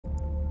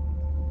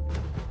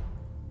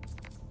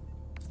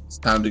It's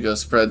time to go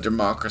spread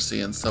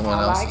democracy in someone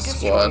else's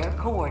squad.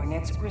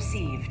 Coordinates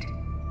received.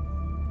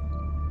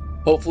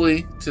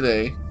 Hopefully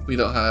today we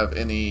don't have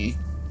any.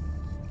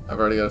 I've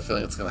already got a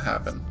feeling it's going to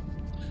happen.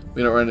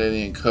 We don't run into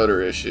any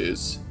encoder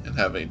issues and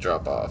have any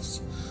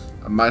drop-offs.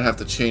 I might have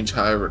to change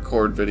how I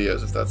record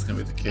videos if that's going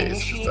to be the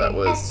case, because that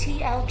was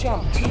STL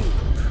jump 2.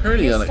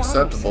 pretty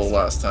unacceptable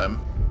last time.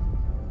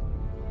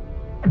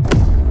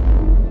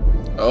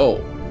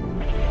 Oh.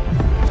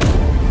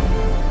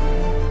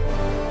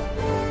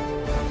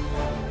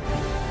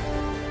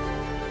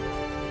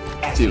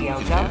 See what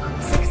we can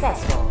do.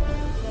 Successful.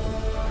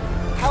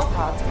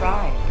 Hellpods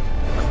primed.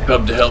 I've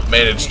come to help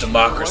manage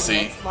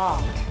democracy.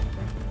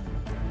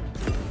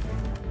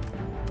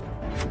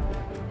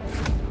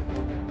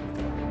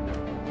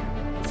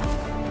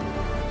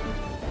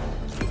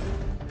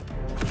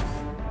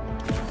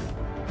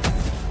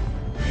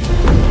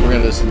 We're gonna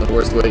do this in the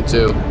worst way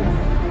too.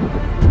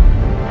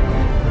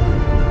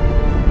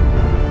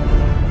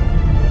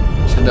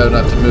 Should know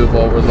not to move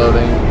while we're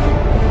loading.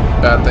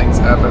 Bad things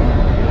happen.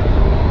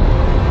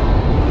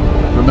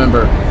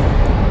 Remember,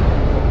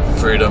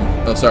 freedom.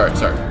 Oh, sorry.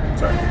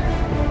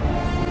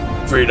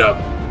 Freedom.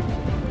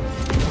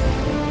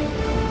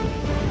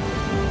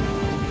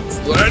 Let's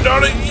land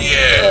on it,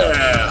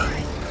 yeah!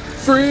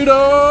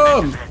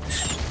 Freedom! This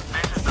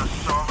is the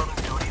solemn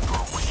duty for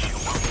which you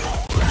were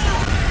born.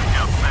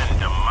 Defend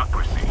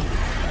democracy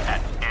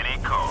at any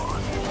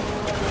cost.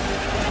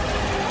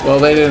 Well,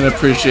 they didn't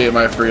appreciate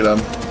my freedom.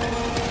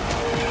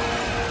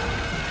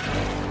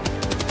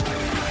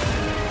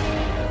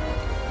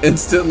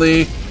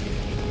 Instantly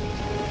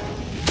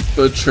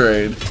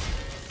betrayed.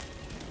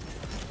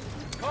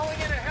 Calling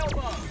in a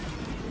hellbomb.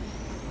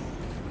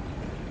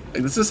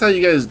 Like, this is how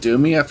you guys do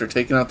me after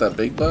taking out that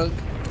big bug?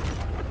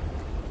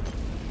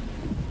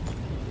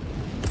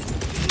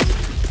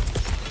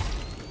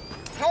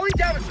 Calling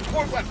down a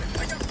support weapon.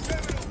 I got the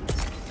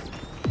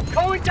terminal.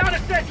 Calling down a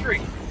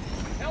sentry.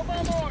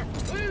 Hellbomb armed.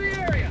 Clear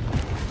the area.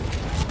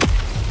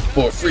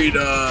 For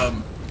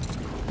freedom!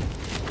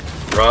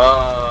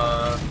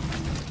 Run.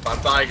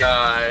 Bye-bye,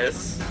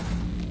 guys.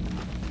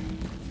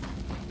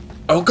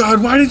 Oh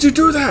god, why did you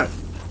do that?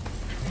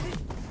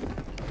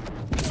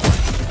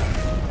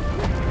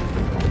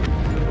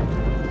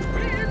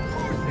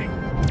 Reinforcing.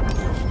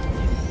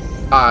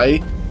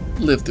 I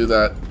lived through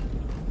that.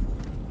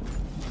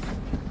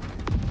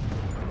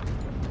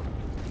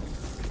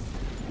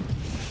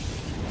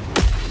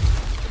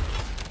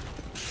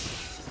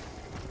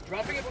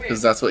 Dropping a pin.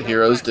 Because that's what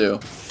heroes do.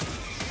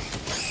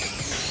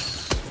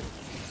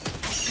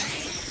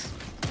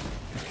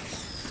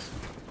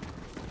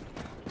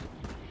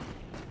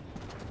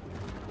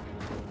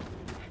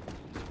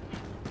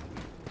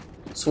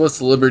 So what's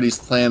the Liberty's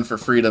plan for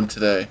freedom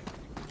today?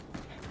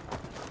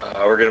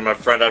 We're getting my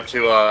friend up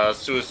to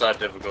suicide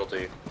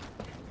difficulty.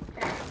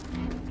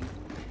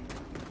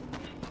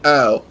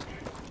 Oh.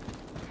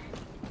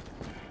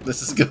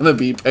 This is gonna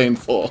be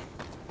painful.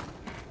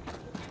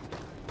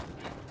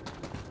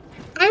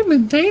 I'm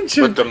in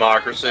danger. With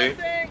democracy.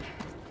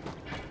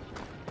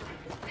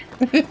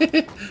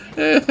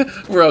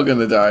 We're all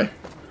gonna die.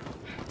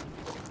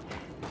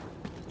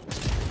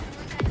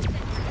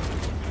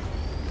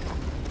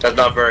 That's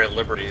not very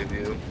liberty of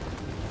you.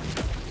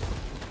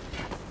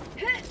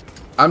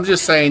 I'm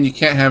just saying you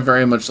can't have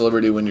very much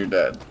liberty when you're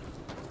dead.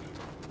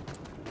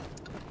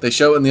 They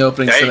show it in the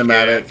opening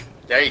cinematic.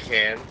 Yeah, you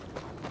can.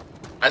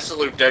 I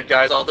salute dead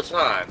guys all the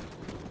time.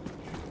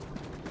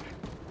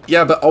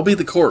 Yeah, but I'll be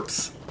the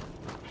corpse.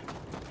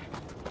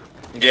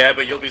 Yeah,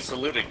 but you'll be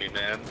saluting me,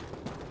 man.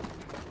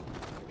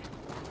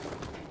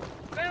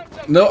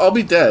 No, I'll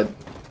be dead.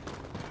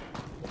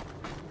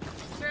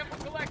 Sample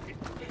collected.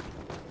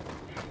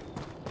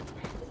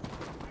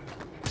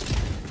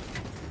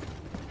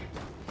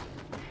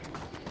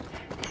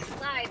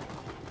 Slide.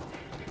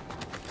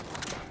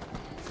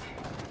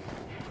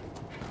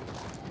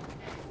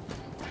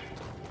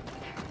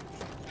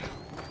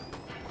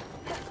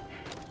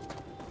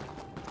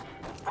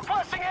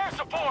 Requesting air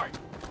support.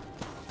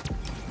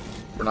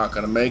 We're not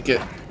gonna make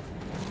it.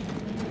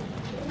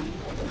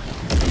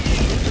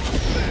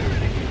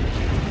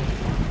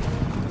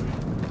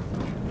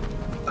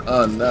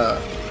 Oh no.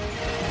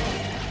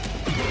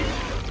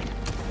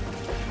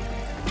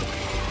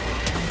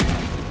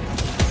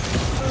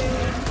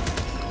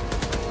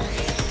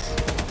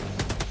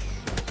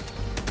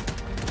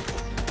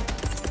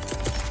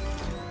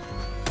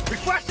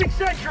 Requesting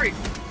sentry.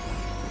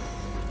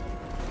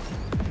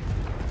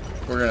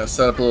 We're gonna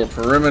set up a little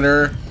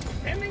perimeter,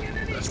 Ending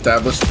enemy.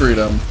 establish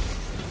freedom.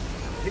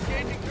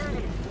 Engaging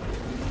terminal.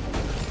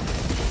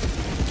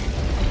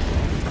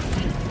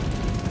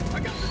 I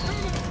got the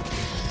terminal.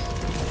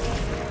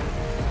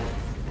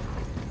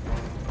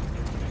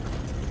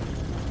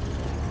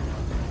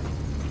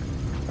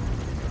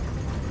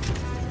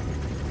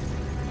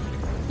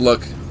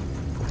 Look,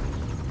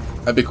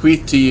 I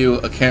bequeath to you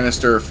a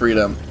canister of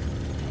freedom.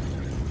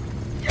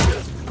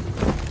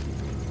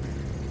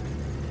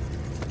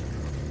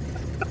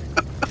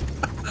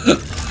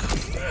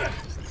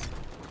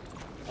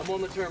 I'm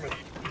on the terminal.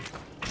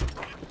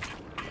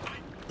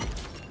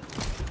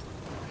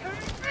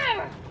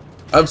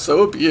 I'm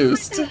so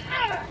abused.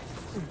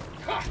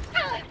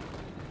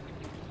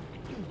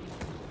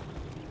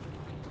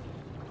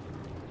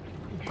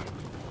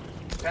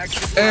 Back to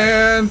the flag.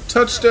 And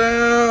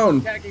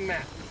touchdown! Tagging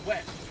map.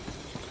 West.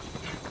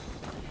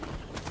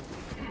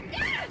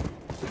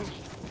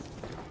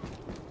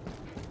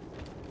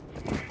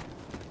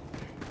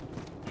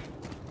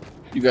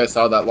 You guys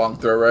saw that long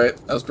throw, right?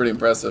 That was pretty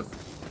impressive.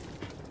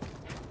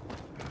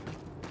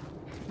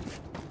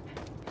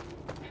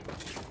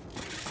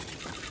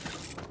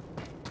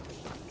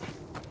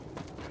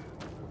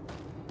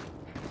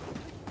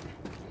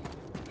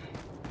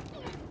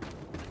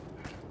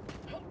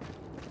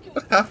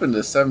 What happened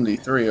to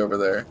 73 over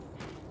there?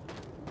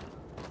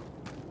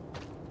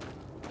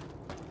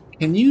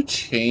 Can you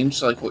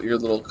change like what your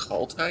little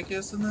call tag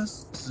is in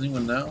this? Does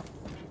anyone know?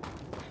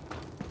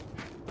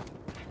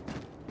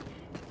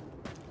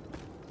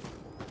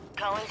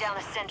 Calling down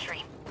a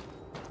sentry.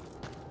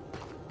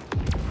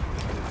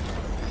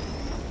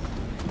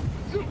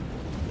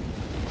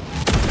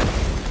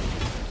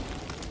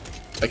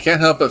 I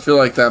can't help but feel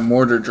like that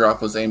mortar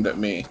drop was aimed at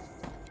me.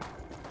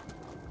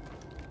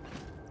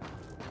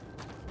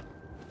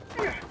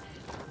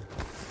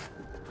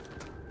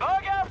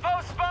 Bug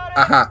outpost spotted!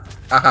 Aha!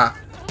 Aha!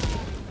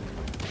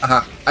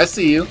 Aha! I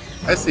see you.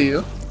 I see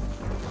you.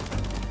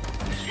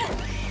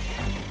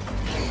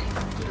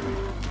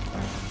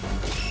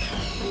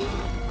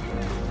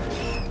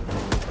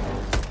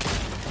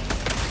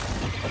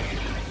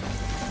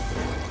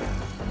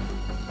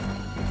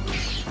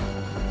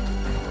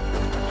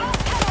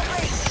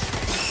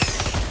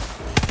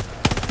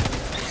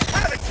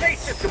 Have a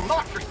taste of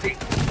democracy.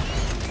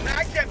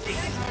 Mag's empty.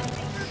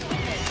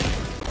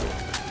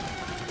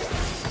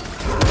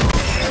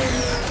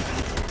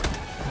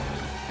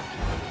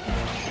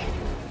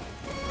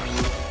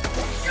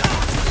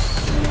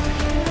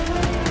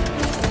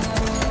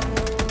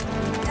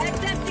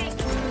 Bag's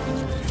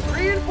empty.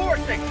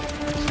 Reinforcing.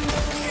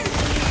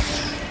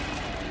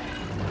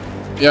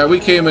 Yeah, we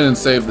came in and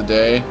saved the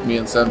day. Me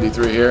and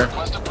 73 here.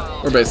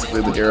 We're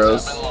basically the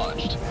heroes.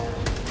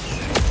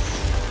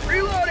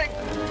 Reloading.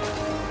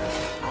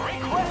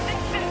 Requesting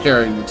sentry.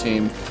 Carrying the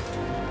team.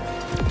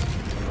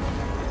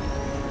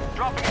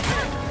 Dropping a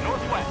hit.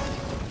 Northwest.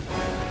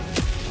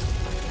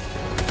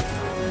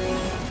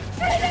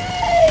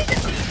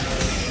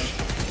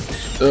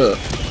 Ugh.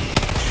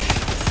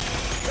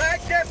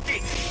 Mag's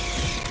empty.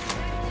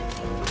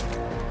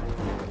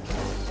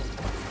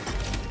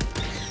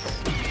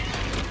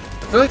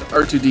 I feel like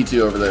R2-D2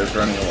 over there is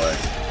running away.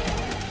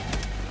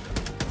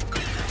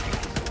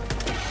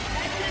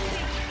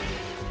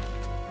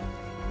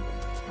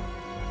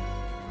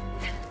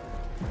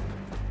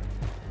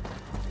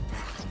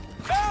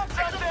 Found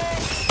something!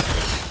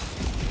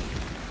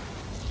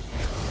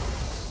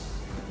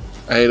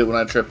 I hate it when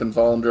I trip and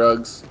fall on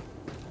drugs.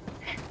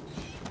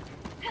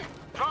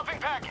 Dropping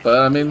package. But,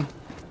 I mean,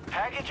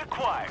 Package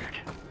acquired.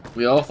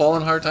 we all fall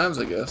in hard times,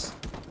 I guess.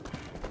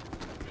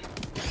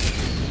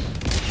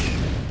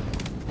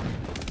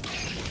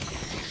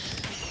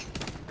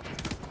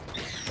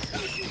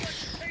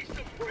 Taste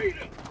of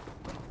freedom.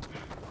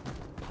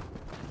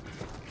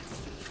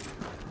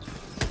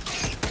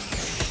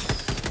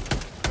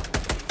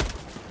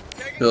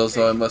 Feels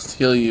though I must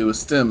heal you with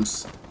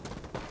stims.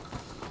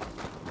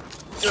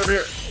 Get over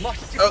here.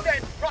 Must Oh.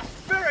 defend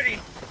prosperity.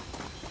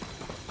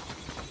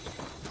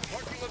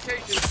 Marking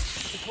location.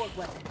 Support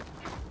weapon.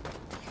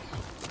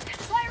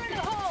 Fire in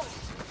the hole!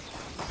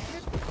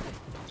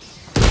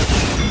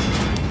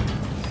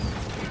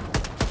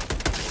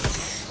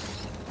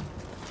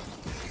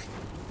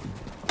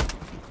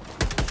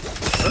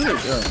 Where are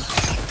they going?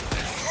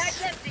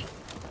 Bag's empty.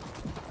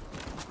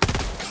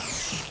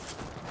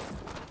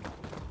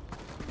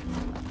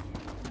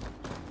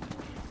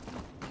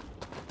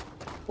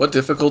 What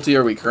difficulty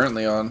are we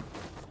currently on?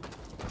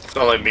 It's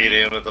only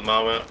medium at the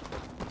moment.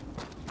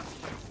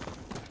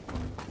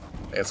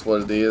 That's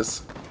what it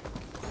is.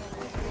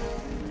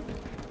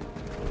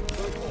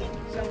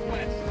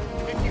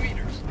 Southwest. 50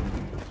 meters.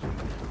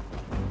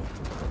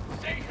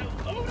 Say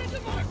hello to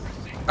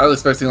democracy. I was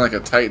expecting like a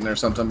Titan or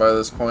something by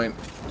this point.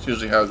 It's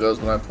usually how it goes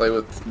when I play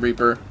with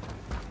Reaper.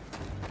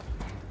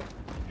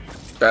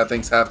 Bad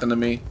things happen to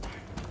me.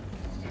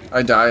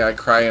 I die, I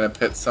cry in a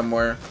pit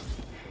somewhere.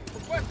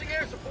 Requesting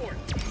air support.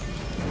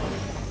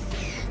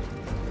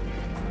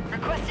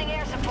 Requesting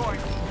air support.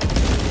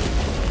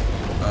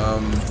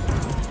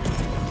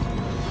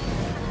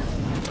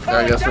 Okay,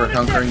 I guess we're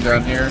hunkering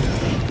down here.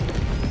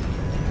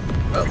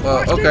 Oh,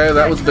 well, okay,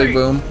 that was a big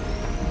boom.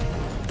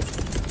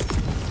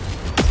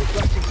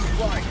 Requesting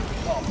supply.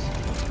 Pulse.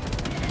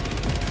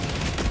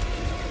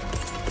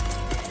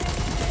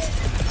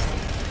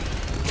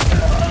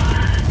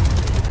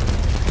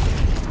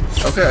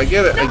 Okay, I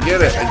get it, I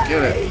get it, I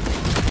get it.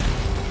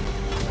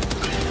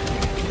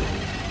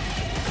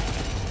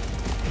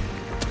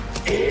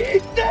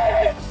 Eat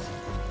this!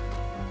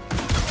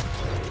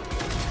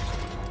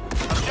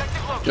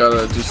 Objective located.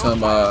 Gotta do some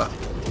New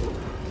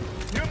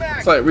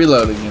mag. slight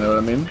reloading, you know what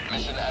I mean?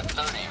 Mission at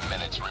 30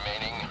 minutes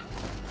remaining.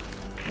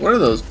 What are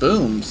those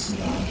booms?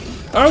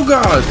 Oh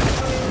god!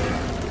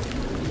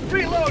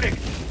 Reloading!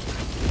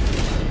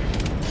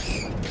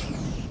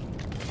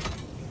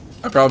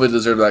 I probably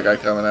deserve that guy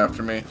coming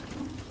after me.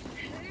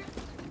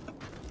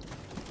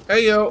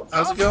 Hey yo,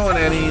 how's it going,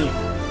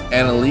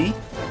 Anna Lee?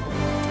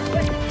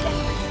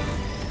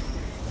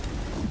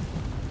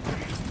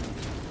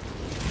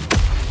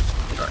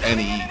 Or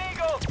Annie.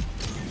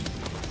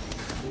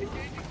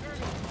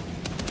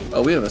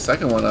 Oh, we have a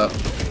second one up.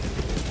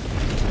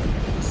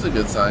 This is a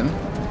good sign.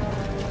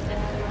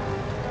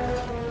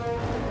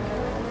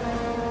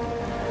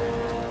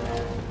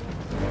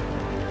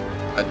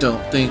 I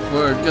don't think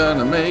we're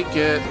gonna make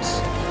it.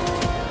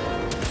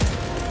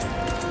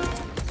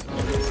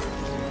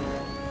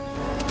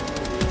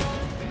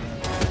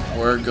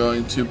 We're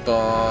going to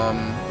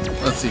bomb.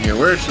 Let's see here.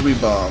 Where should we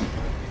bomb?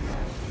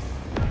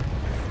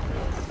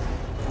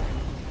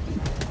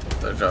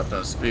 I dropped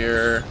on a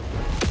spear.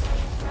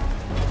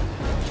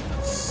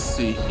 Let's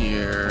see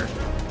here.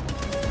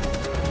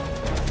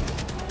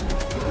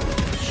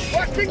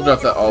 We'll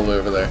drop that all the way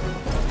over there.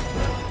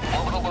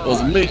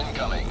 Wasn't me.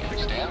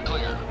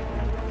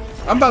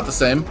 I'm about the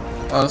same,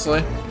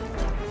 honestly.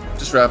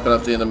 Just wrapping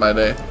up the end of my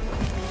day.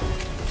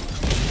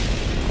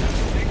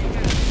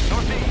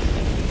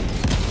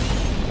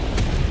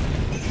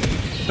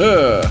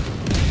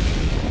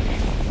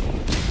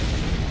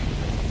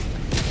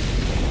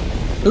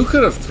 Who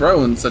could have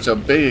thrown such a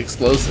big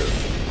explosive?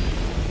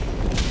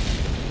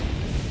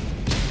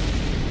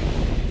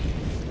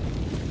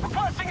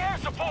 Requesting air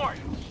support!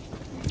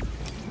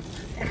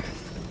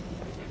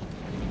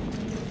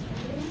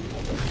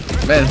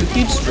 Man, who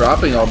keeps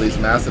dropping all these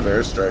massive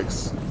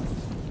airstrikes?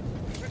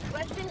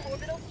 Requesting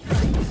orbital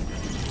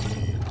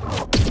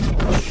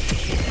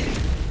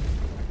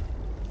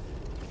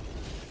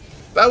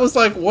That was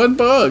like one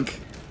bug.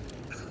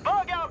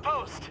 Bug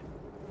outpost!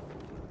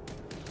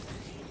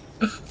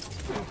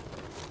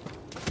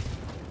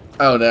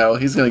 Oh no,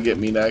 he's gonna get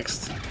me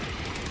next.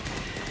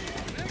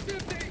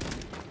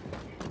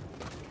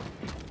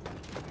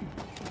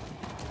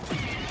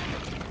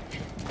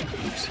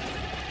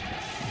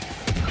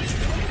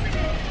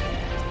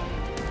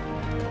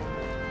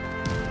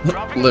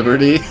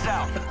 Liberty.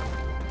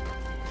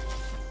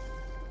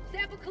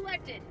 sample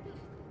collected.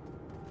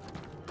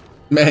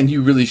 Man,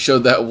 you really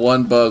showed that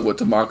one bug what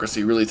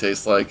democracy really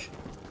tastes like.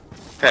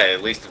 Hey,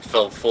 at least it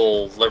felt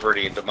full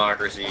liberty and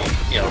democracy,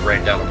 you know,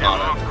 rained down upon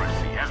it.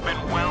 Democracy has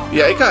been well.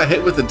 Yeah, it got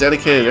hit with a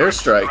dedicated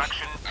airstrike.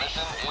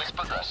 Mission is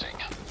progressing.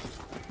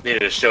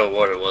 Needed to show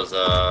what it was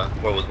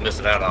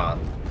missing out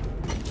on.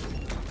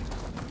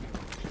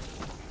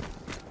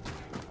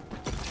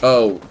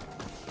 Oh.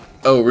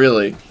 Oh,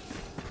 really?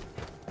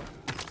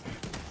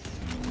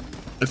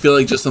 I feel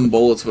like just some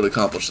bullets would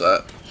accomplish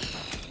that.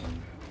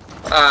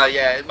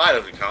 Yeah, it might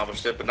have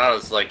accomplished it, but not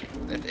as like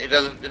it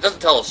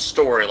doesn't tell a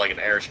story like an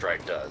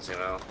airstrike does, you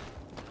know.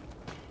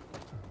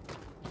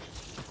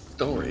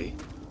 Story.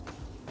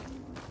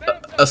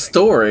 A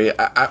story.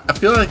 I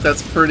feel like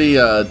that's pretty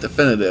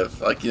definitive.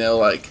 Like, you know,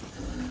 like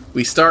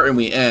we start and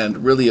we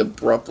end really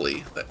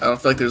abruptly. I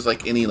don't feel like there's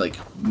like any like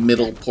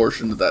middle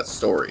portion to that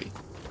story.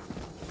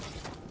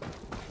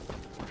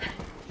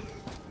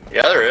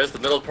 Yeah, there is. The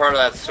middle part of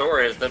that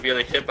story is them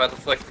getting hit by the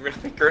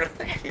fucking grenade,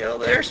 you know,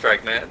 the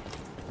airstrike, man.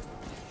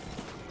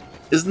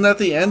 Isn't that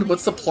the end?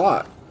 What's the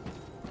plot?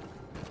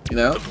 You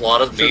know? The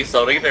plot is me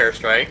summoning an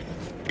airstrike.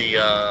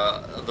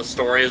 The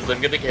story is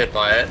them getting hit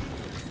by it,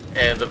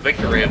 and the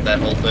victory of that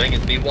whole thing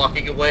is me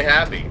walking away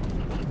happy.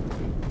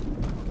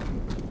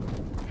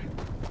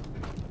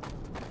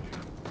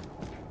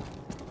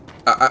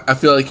 I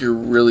feel like you're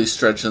really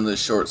stretching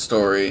this short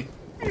story.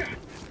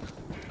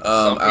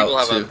 Some people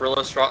out have to... a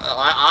really strong.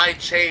 I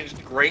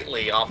changed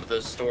greatly off of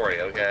this story.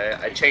 Okay,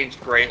 I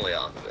changed greatly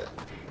off of it.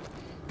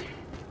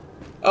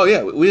 Oh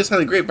yeah, we just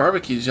had a great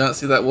barbecue. Did you not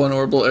see that one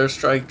orbital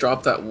airstrike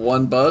drop that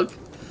one bug?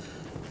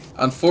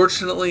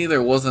 Unfortunately,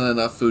 there wasn't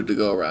enough food to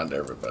go around to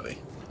everybody.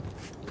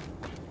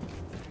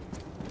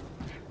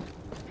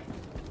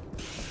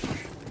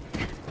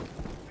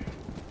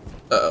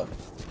 Uh-oh.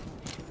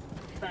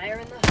 Fire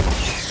in the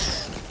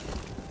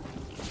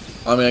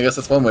hole. I mean, I guess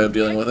that's one way of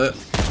dealing with it.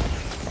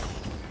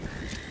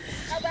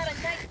 How about a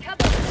nice cup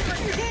of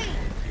super tea?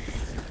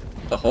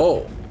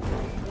 Oh.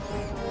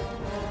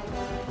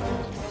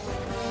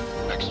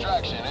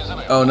 Extraction is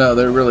available. Oh no,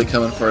 they're really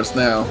coming for us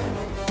now.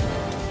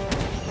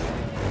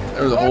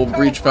 There was a whole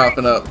breach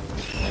popping up.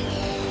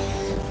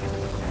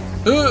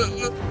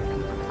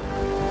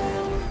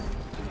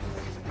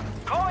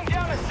 Calling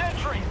down a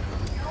sentry!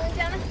 Calling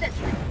down a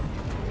sentry.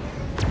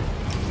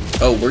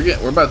 Oh,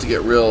 we're about to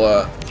get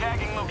real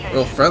Tagging location.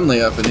 real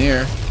friendly up in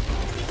here.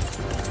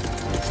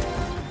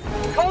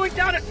 Calling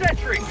down a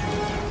sentry!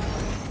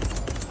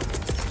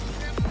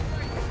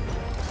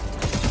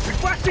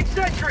 Requesting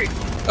sentry!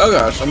 Oh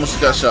gosh,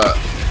 almost got shot.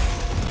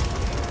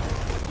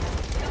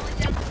 Calling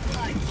down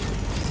supplies.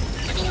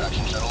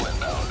 Extraction shuttle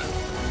inbound.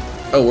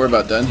 Oh, we're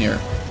about done here.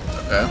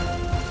 Okay.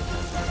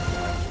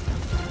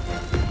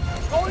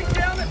 Calling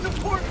down a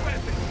support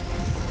weapon!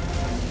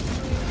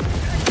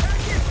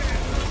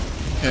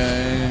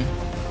 Okay.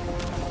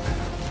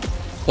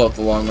 pull out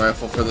the long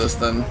rifle for this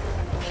then.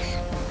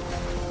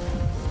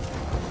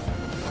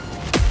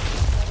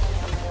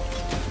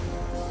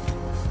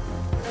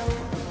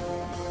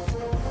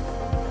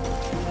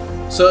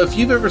 So if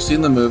you've ever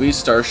seen the movie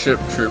Starship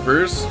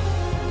Troopers,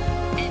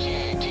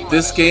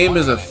 this game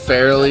is a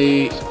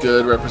fairly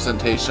good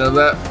representation of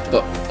that,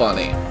 but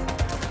funny.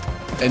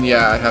 And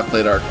yeah, I have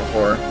played Ark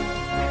before.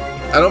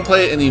 I don't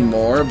play it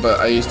anymore, but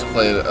I used to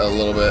play it a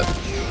little bit.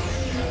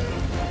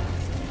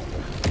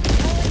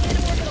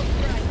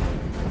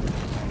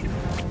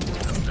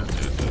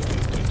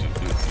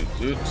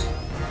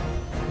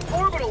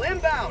 Orbital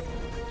inbound!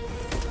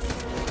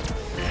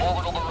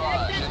 Orbital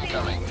barrage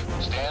incoming.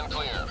 Stand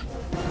clear.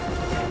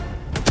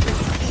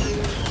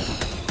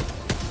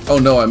 Oh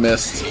no, I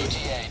missed.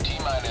 ETA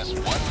T-minus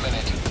 1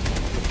 minute.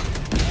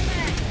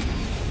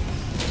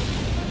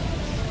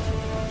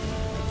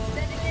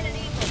 Sending in an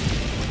eagle.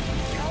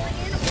 Calling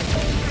in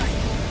orbital strike.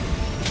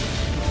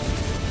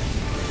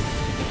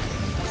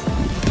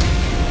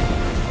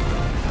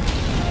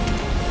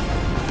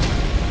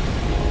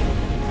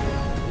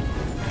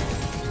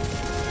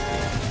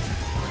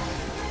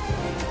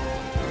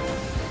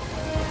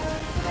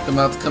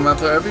 Come out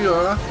wherever you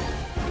are.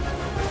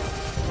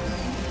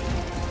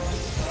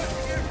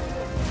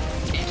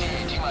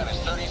 ETA T-minus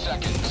 30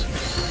 seconds.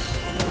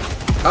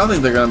 I don't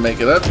think they're gonna make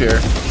it up here.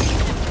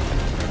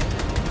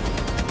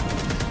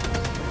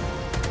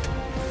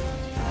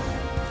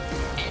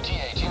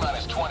 ETA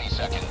T-minus 20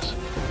 seconds.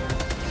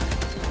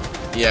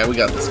 Yeah, we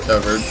got this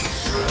covered.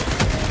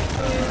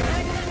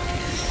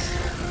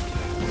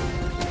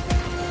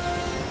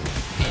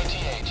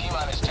 ETA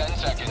T-minus 10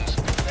 seconds.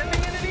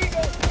 Sending in an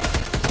eagle!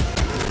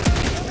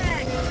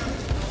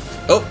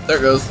 Oh, there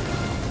it goes.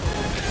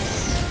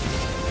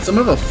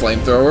 Someone have a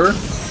flamethrower?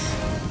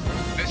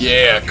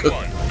 Yeah, cook.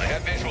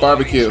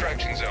 Barbecue. This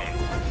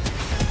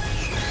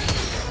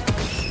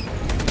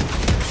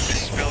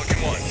is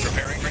Pelican 1,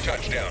 preparing for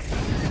touchdown.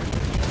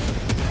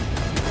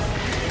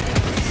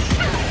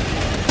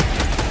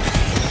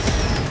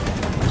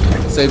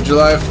 Saved your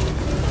life.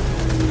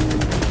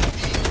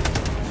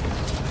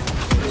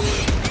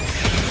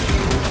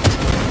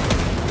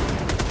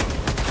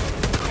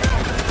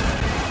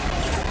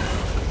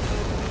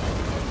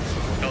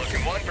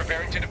 Pelican 1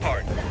 preparing to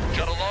depart.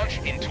 Shuttle launch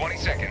in 20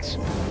 seconds.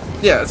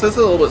 Yeah, so it's a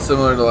little bit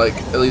similar to like,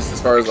 at least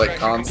as far as like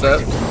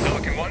concept,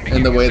 Pelican 1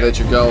 in the way that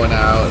you're going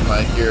out and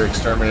like you're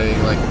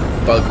exterminating like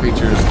bug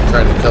creatures,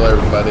 trying to kill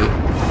everybody.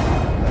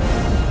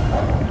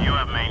 You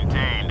have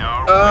maintained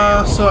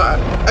our So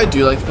I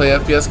do like to play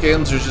FPS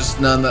games. There's just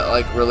none that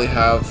like really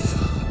have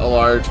a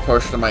large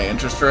portion of my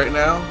interest right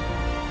now.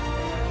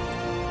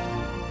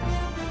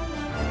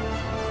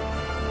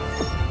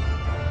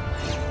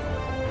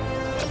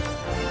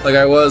 Like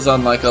I was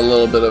on like a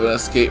little bit of an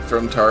Escape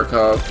from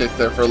Tarkov kick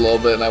there for a little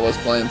bit, and I was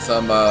playing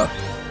some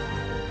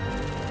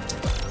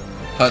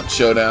Hunt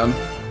Showdown.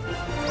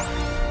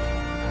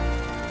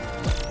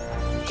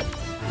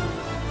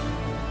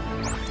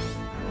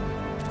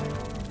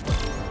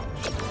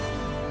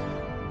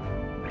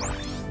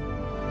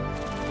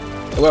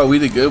 Wow, we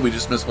did good. We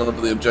just missed one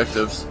of the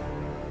objectives.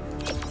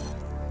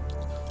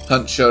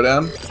 Hunt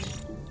Showdown.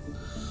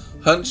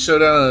 Hunt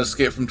Showdown and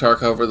Escape from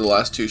Tarkov were the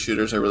last two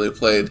shooters I really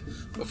played.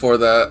 Before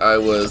that, I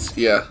was,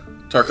 yeah,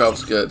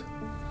 Tarkov's good.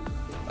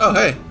 Oh,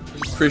 hey,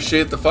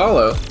 appreciate the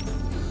follow.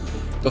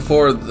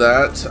 Before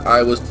that,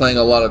 I was playing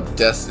a lot of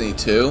Destiny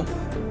 2.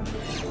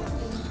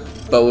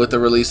 But with the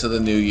release of the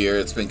new year,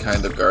 it's been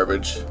kind of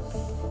garbage.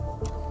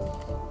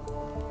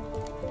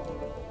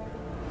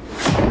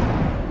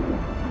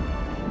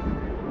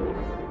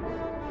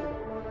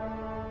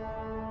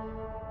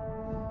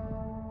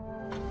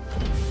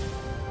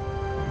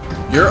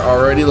 You're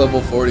already level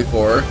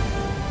 44.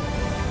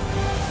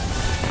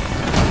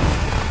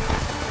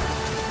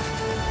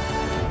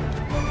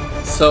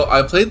 So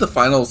I played the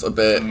finals a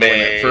bit when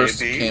it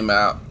first came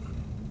out.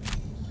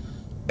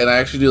 And I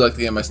actually do like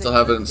the game. I still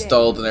have it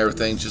installed and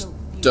everything, just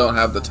don't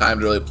have the time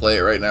to really play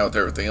it right now with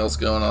everything else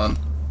going on.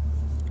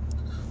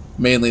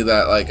 Mainly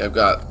that like I've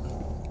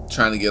got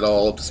trying to get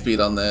all up to speed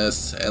on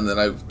this, and then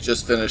I've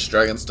just finished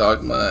Dragon's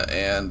Dogma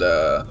and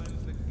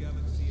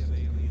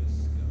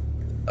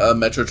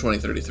Metro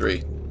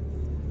 2033.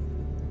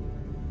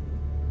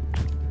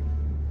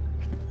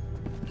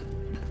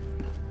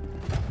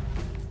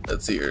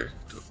 Let's see here.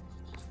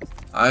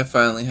 I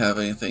finally have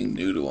anything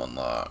new to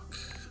unlock.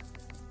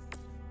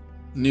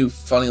 New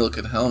funny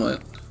looking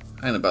helmet.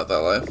 I ain't about that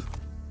life.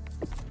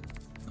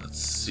 Let's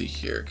see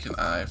here. Can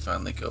I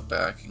finally go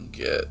back and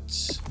get...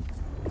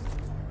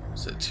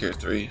 Is it tier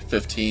 3?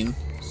 15.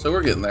 So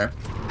we're getting there.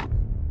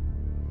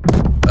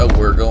 Oh,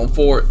 we're going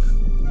for it.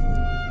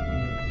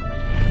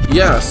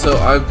 Yeah, so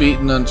I've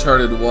beaten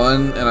Uncharted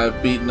 1 and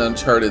I've beaten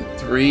Uncharted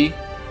 3.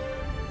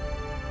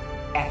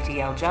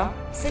 FTL jump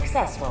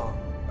successful.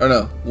 Or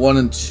no, 1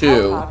 and 2.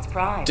 Hellpods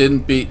Prime.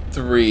 Didn't beat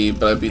 3,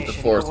 but I beat the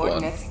Mission 4th one.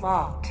 coordinates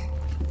locked.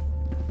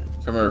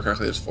 If I remember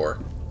correctly, there's 4.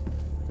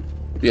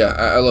 Yeah,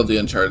 I love the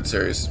Uncharted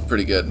series.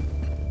 Pretty good.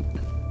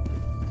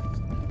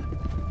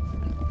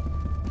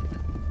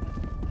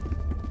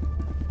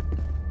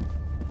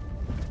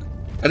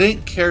 I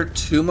didn't care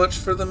too much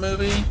for the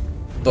movie,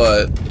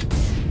 but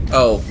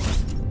oh,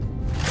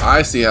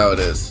 I see how it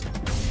is.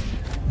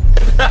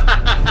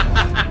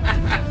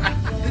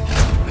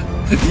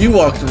 You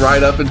walked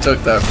right up and took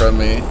that from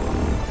me.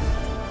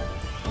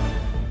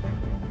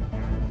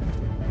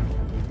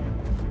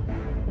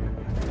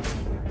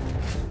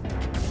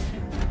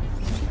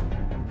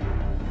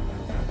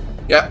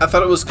 Yeah, I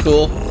thought it was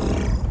cool.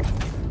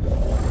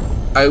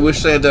 I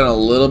wish they had done a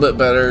little bit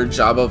better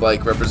job of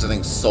like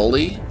representing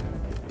Sully,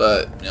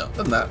 but you know,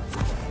 other than that,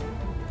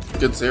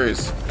 good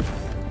series.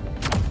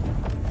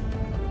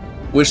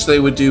 Wish they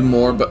would do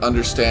more, but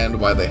understand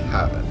why they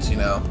haven't, you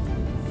know?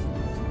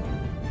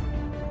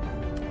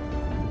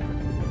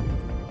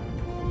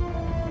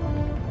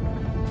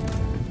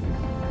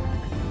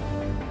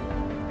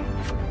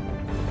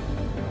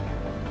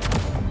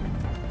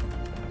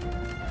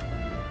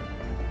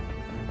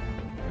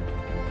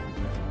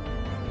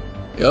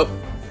 Yep.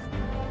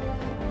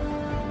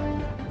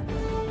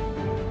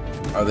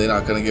 Are they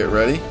not going to get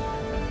ready?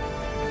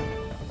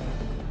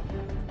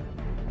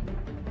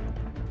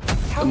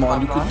 Come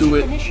on, you could do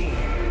it.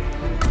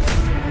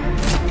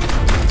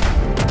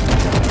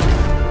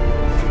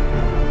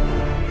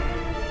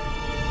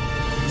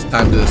 It's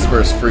time to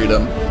disperse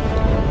freedom.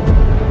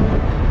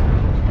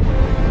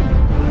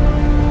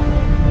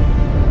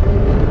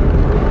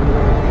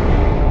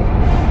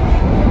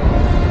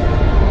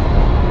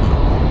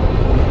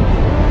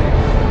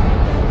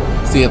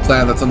 See a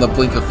planet that's on the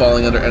blink of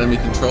falling under enemy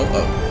control?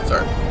 Oh,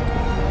 sorry.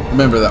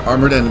 Remember that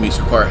armored enemies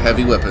require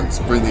heavy weapons.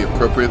 Bring the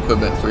appropriate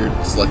equipment for your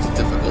selected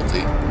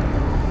difficulty.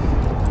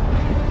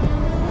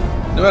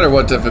 No matter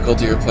what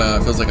difficulty you're playing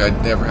on, it feels like I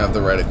never have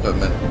the right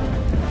equipment.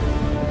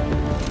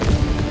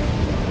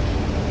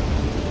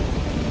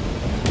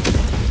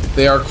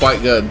 They are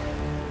quite good.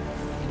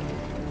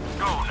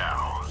 Go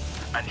now.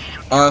 And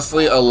shoot.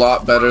 Honestly, a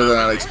lot better than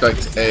I'd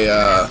expect a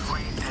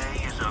Every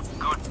day is a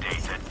good day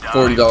to die.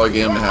 $40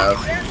 game to have.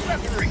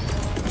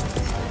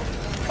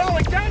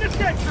 Calling down a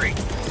sentry!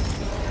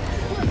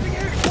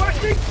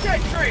 Requesting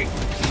sentry!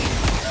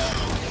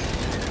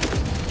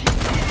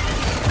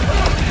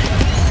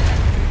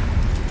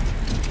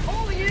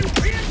 Calling in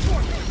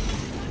reinforcements!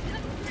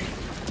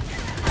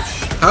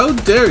 How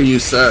dare you,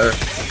 sir?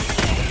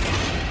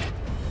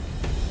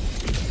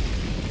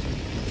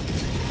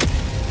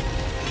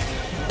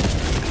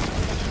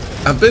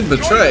 I've been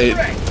betrayed.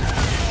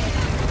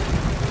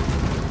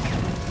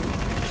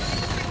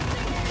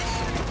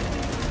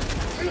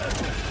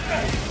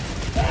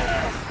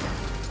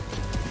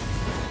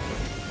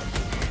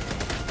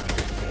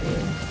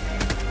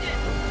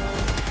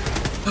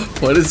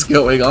 What is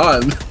going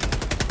on?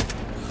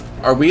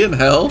 Are we in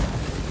hell?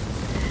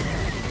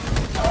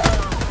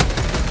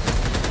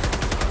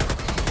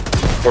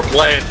 We're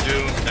playing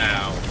Doom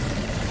now.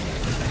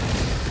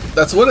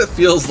 That's what it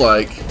feels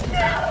like.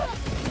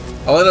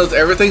 All I know is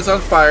everything's on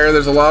fire.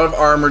 There's a lot of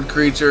armored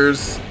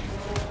creatures.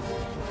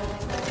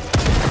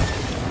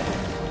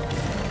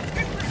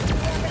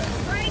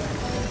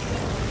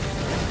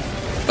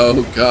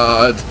 Oh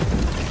God.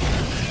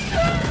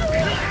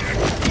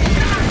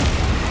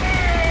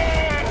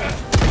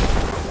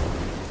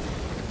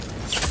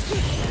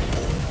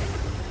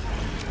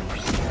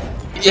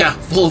 Yeah,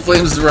 full of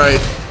flames is right.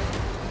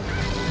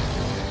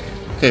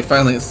 Okay,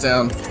 finally it's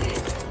down.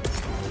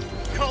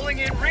 Calling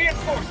in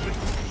reinforcements!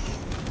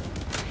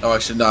 Oh, I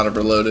should not have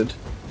reloaded.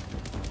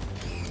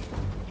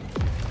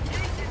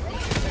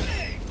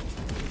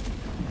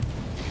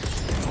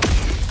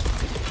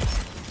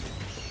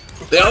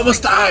 They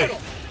almost died!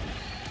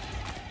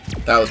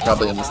 That was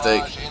probably a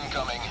mistake.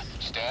 Incoming.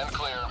 Stand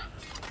clear.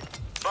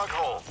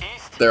 Bughole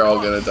east. They're all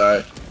gonna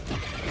die.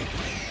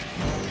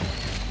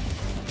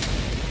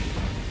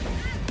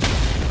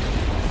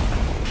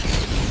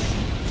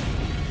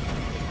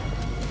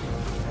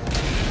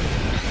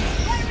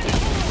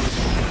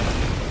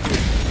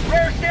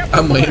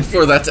 I'm waiting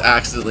for that to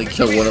accidentally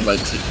kill one of my,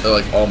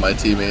 like all my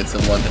teammates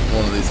in one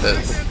of these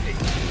hits.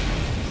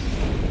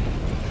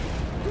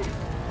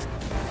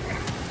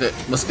 Okay,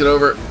 must get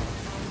over.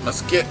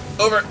 Must get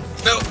over.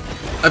 No,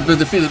 I've been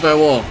defeated by a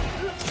wall.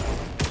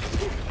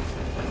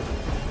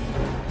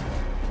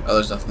 Oh,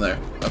 there's nothing there.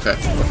 Okay,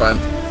 we're fine.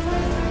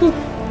 Whew.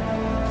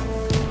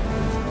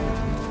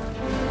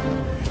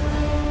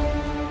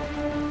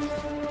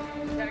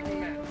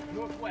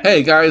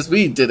 Hey guys,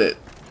 we did it,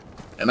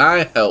 and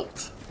I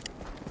helped.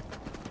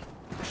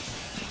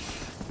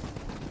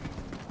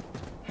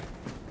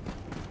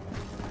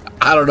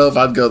 I don't know if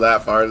I'd go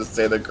that far to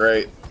say they're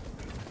great.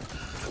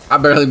 I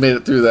barely made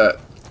it through that,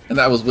 and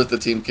that was with the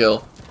team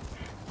kill.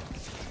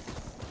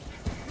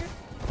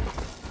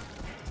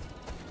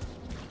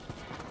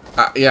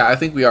 Yeah, I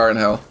think we are in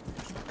hell.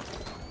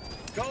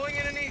 Going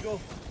in an eagle.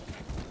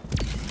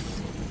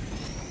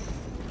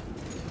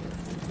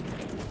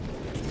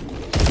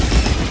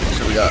 What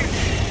should we got?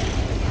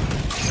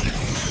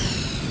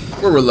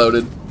 We're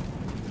reloaded.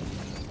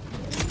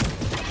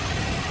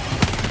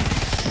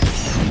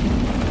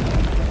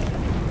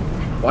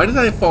 Why did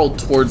I fall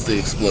towards the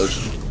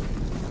explosion?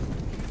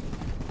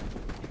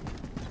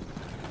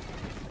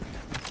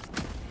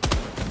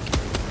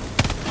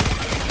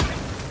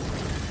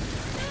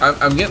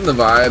 I'm getting the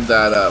vibe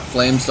that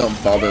flames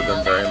don't bother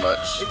them very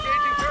much.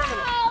 Engaging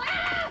terminal.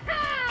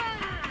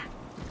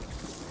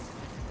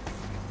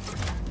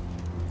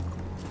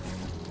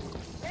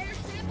 Air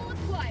sample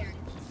acquired.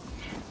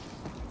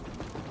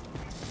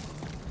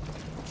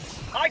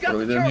 I got What are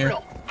we the doing here?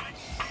 terminal.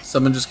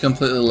 Someone just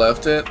completely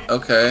left it?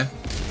 Okay.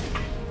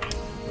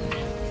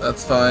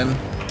 That's fine.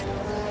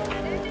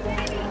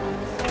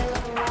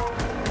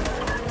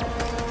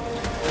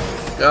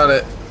 Got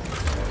it.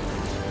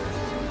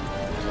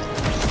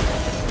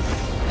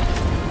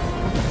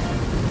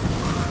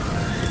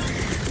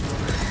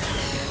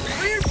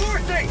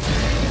 Reinforcing.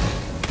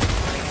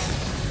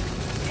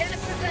 Cannon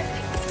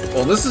presenting.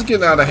 Well, this is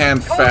getting out of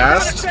hand Calling down a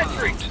fast.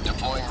 sentry.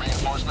 Deploying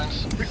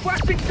reinforcements.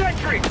 Requesting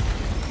sentry.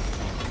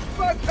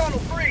 Bug tunnel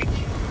breach.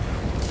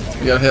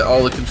 We gotta hit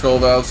all the control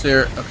valves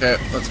here. Okay,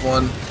 that's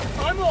one.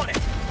 I'm on it.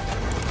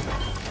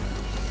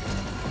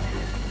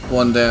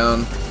 One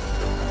down.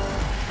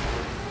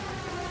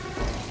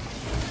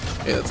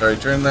 Okay, it's already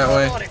turned that I'm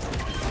way. on it.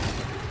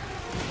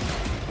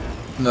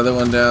 Another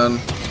one down.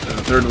 There's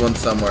a third one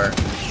somewhere.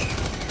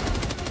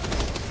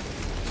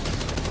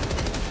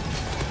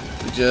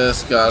 We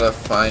just gotta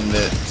find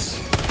it.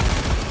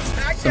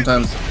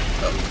 Sometimes.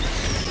 Oh.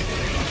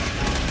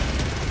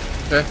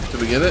 Okay,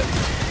 did we get it?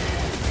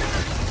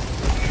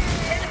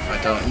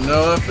 I don't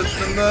know if it's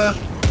in the.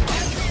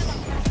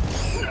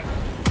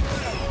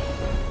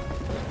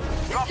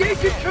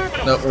 Engaging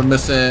terminal. No, we're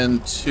missing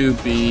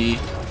 2B.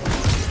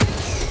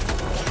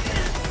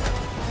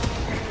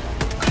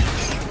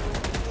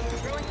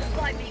 Throwing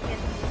supply beacon.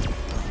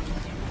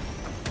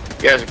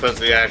 You guys are close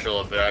to the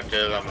actual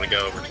objective. I'm gonna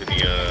go over to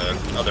the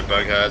other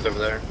bug guys over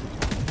there.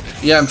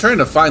 Yeah, I'm trying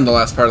to find the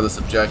last part of this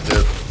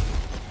objective.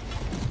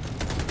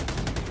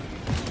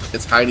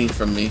 It's hiding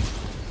from me.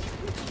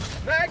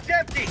 Bag's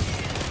empty.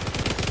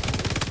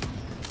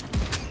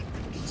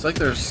 It's like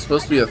there's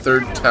supposed to be a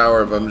third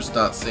tower, but I'm just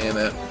not seeing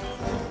it.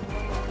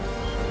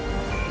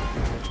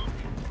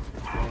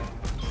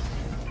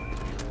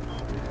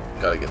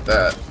 Gotta get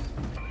that.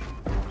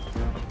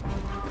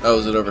 Oh,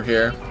 is it over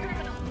here?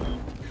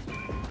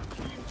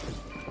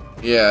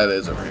 Yeah, it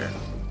is over here.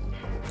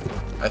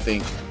 I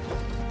think.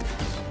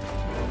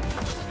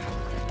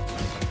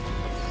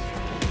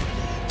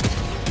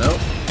 Nope.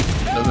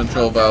 No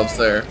control valves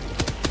there.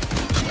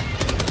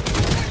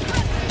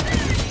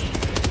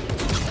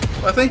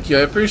 Well, thank you.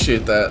 I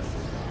appreciate that.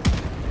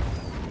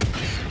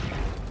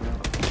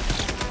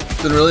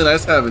 It's been really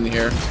nice having you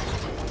here.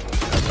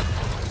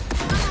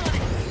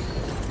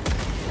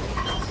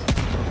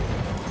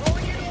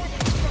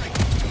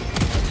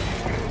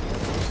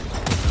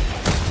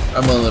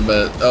 I'm willing to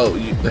bet. Oh,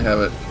 they have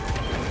it.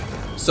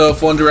 So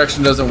if one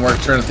direction doesn't work,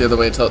 turn it the other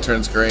way until it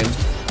turns green.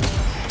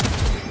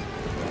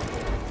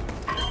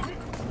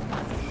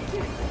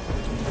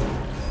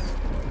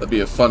 That'd be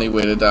a funny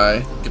way to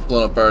die. Get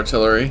blown up by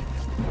artillery.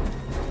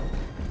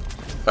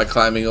 By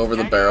climbing over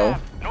the barrel.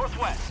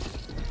 Northwest.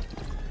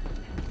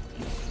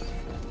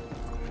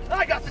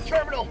 I got the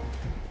terminal.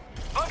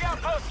 Bug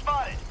outpost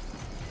spotted.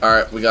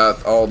 Alright, we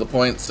got all the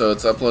points, so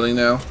it's uploading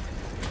now.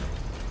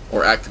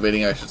 Or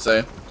activating, I should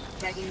say.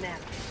 Tagging map.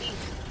 East.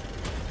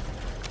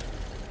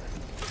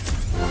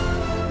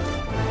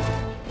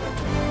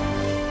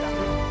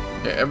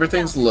 Okay,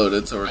 everything's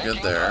loaded, so we're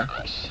good there.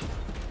 Alright.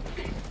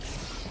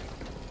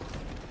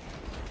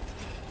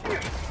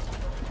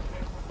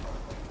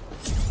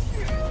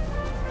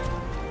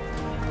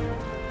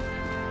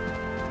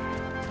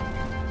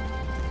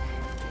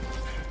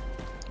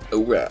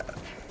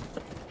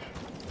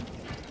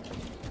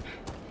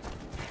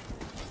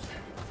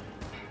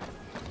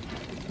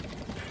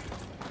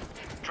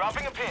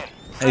 Dropping a pin.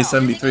 Hey,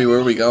 73, where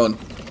are we going?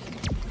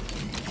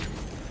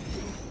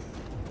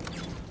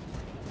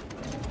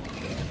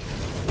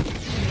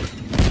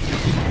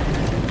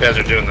 You guys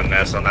are doing the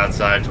nest on that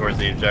side towards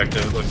the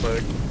objective, it looks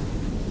like.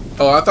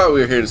 Oh, I thought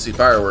we were here to see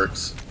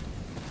fireworks.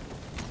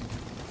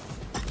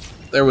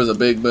 There was a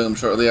big boom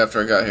shortly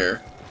after I got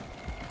here.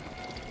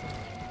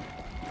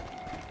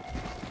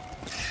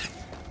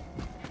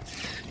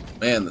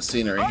 Man, the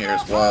scenery here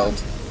is wild.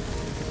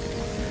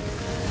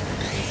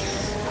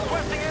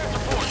 Requesting air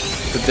support.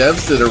 The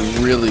devs did a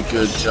really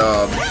good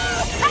job.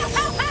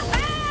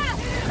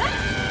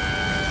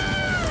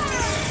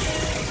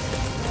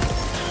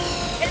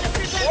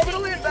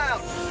 Orbital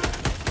inbound.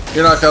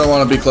 You're not gonna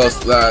want to be close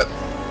to that.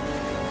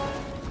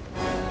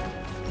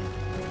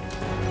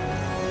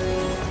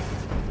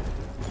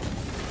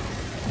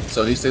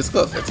 So he stays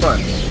close, that's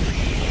fine.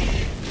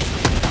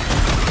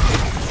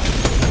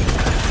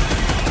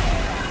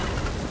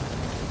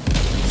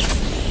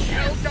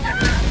 Hell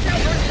dive.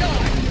 Never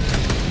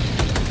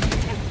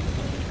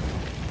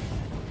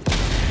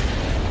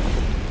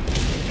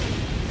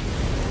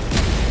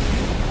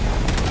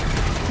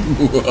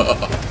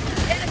die.